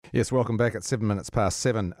Yes, welcome back at 7 minutes past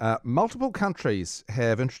 7. Multiple countries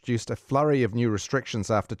have introduced a flurry of new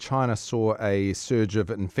restrictions after China saw a surge of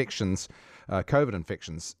infections, COVID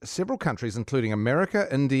infections. Several countries, including America,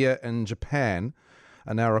 India and Japan,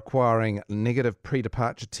 are now requiring negative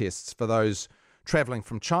pre-departure tests for those travelling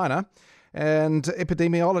from China. And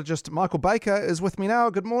epidemiologist Michael Baker is with me now.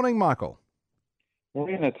 Good morning, Michael.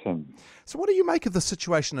 Morning, Tim. So what do you make of the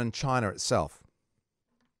situation in China itself?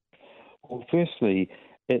 Well, firstly,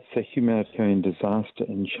 it's a humanitarian disaster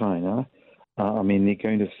in China. They're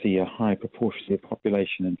going to see a high proportion of their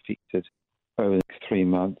population infected over the next 3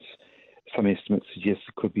 months. Some estimates suggest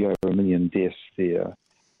there could be over 1 million deaths there.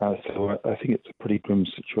 So I think it's a pretty grim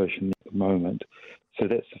situation at the moment. So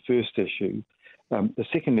that's the first issue. The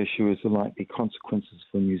second issue is the likely consequences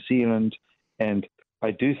for New Zealand, and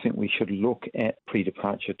I do think we should look at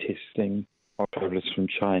pre-departure testing of travellers from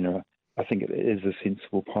China. I think it is a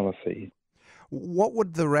sensible policy. What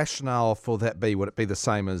would the rationale for that be? Would it be the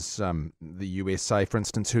same as the USA, for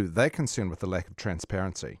instance, who they're concerned with the lack of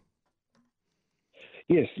transparency?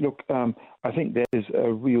 Yes, look, I think that is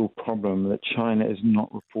a real problem that China is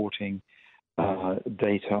not reporting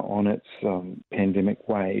data on its pandemic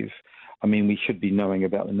wave. I mean, we should be knowing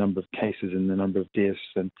about the number of cases and the number of deaths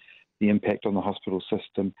and the impact on the hospital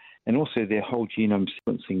system, and also their whole genome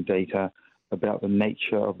sequencing data about the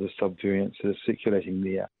nature of the subvariants that are circulating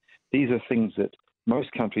there. These are things that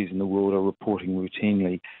most countries in the world are reporting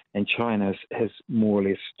routinely, and China has more or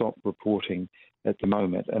less stopped reporting at the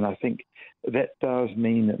moment. And I think that does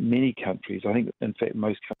mean that many countries, I think in fact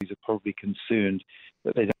most countries are probably concerned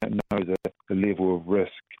that they don't know the level of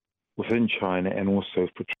risk within China and also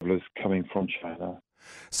for travellers coming from China.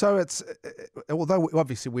 So it's, although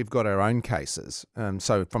obviously we've got our own cases,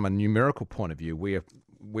 so from a numerical point of view,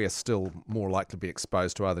 we're still more likely to be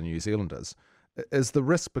exposed to other New Zealanders. Is the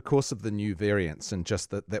risk because of the new variants and just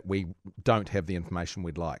that we don't have the information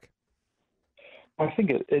we'd like? I think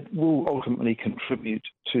it will ultimately contribute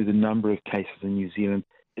to the number of cases in New Zealand.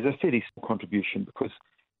 It's a fairly small contribution because,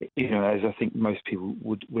 as I think most people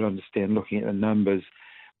would understand, looking at the numbers,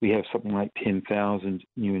 we have something like 10,000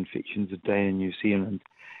 new infections a day in New Zealand,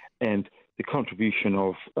 and the contribution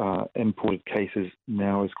of imported cases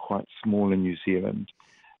now is quite small in New Zealand.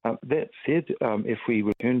 That said, if we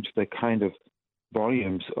return to the kind of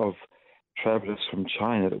volumes of travellers from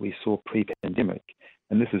China that we saw pre-pandemic,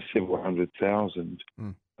 and this is several 100,000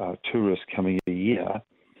 tourists coming a year,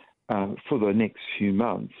 for the next few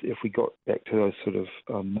months, if we got back to those sort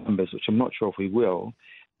of numbers, which I'm not sure if we will,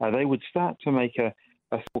 they would start to make a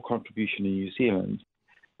small contribution in New Zealand.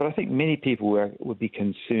 But I think many people would be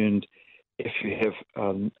concerned if you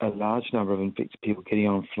have a large number of infected people getting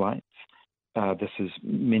on flights. This is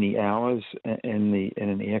many hours in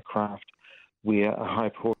an aircraft where a high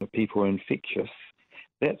proportion of people are infectious.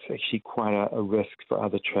 That's actually quite a risk for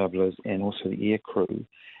other travellers and also the air crew.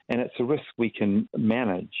 And it's a risk we can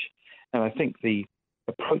manage. And I think the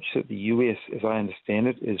approach that the US, as I understand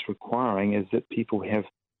it, is requiring is that people have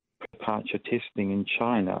departure testing in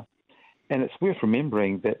China. And it's worth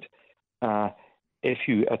remembering that if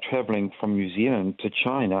you are travelling from New Zealand to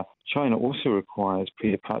China, China also requires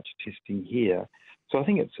pre-departure testing here. So I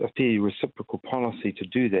think it's a fairly reciprocal policy to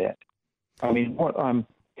do that. I mean, what I'm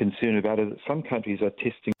concerned about is that some countries are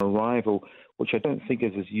testing arrival, which I don't think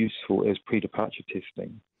is as useful as pre-departure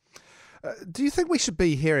testing. Do you think we should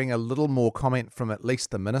be hearing a little more comment from at least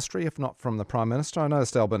the ministry, if not from the Prime Minister? I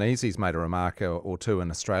noticed Albanese's made a remark or two in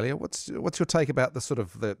Australia. What's your take about the sort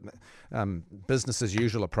of the business as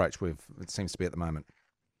usual approach it seems to be at the moment?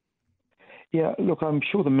 Yeah, look, I'm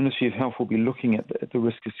sure the Ministry of Health will be looking at the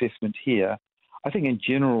risk assessment here. I think in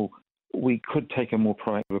general, we could take a more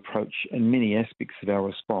proactive approach in many aspects of our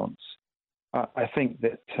response. I think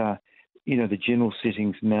that, the general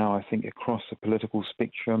settings now, I think across the political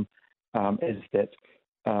spectrum, is that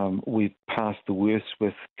we've passed the worst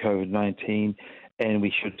with COVID-19 and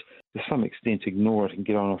we should, to some extent, ignore it and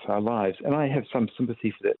get on with our lives. And I have some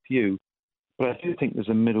sympathy for that view, but I do think there's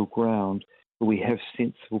a middle ground where we have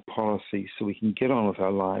sensible policies so we can get on with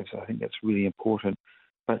our lives. I think that's really important,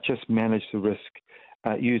 but just manage the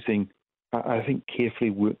risk using I think, carefully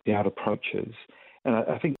worked out approaches. And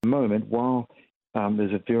I think at the moment, while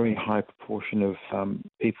there's a very high proportion of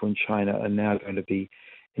people in China are now going to be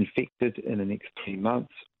infected in the next 3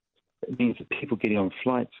 months, it means that people getting on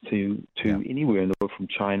flights to anywhere in the world from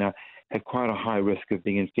China have quite a high risk of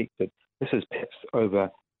being infected. This is perhaps over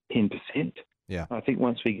 10%. Yeah. I think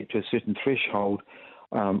once we get to a certain threshold,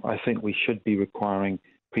 I think we should be requiring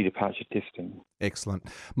pre-departure testing. Excellent.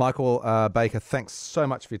 Michael Baker, thanks so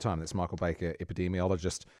much for your time. That's Michael Baker,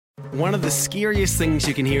 epidemiologist. One of the scariest things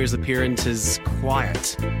you can hear as a parent is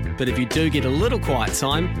quiet. But if you do get a little quiet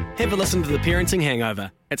time, have a listen to The Parenting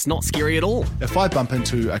Hangover. It's not scary at all. If I bump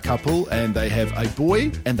into a couple and they have a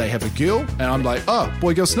boy and they have a girl, and I'm like, oh,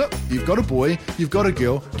 boy, girl, snip. You've got a boy, you've got a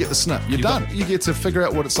girl, get the snip. You're done. You get to figure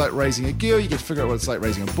out what it's like raising a girl, you get to figure out what it's like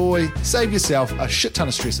raising a boy, save yourself a shit ton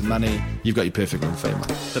of stress and money. You've got your perfect little family.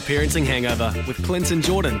 The Parenting Hangover with Clint and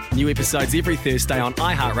Jordan. New episodes every Thursday on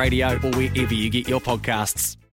iHeartRadio or wherever you get your podcasts.